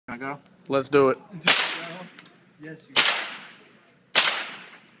Can I go? Let's do it. Yes, you.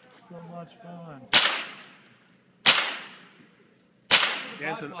 So much fun.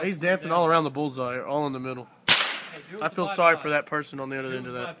 He's dancing all around the bullseye, all in the middle. Hey, I feel sorry for that person on the other end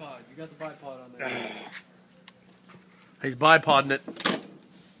of that. Bipod. You got the bipod on there. He's bipodding it.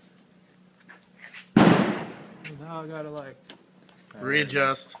 Now I gotta like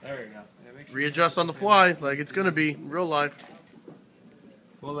Readjust. There you go. Yeah, make sure Readjust on the fly, like it's gonna be in real life.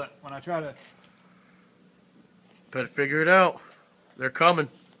 Well, when I try to. Better figure it out. They're coming.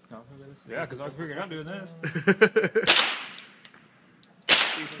 Yeah, because I figured out doing this.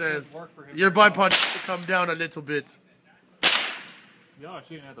 He says, your bipod needs to come down a little bit. Y'all are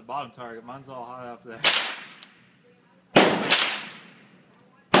shooting at the bottom target. Mine's all high up there. Yeah,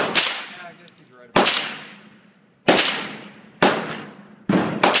 I guess he's right about that.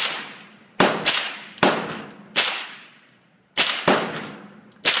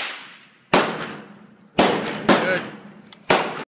 Good.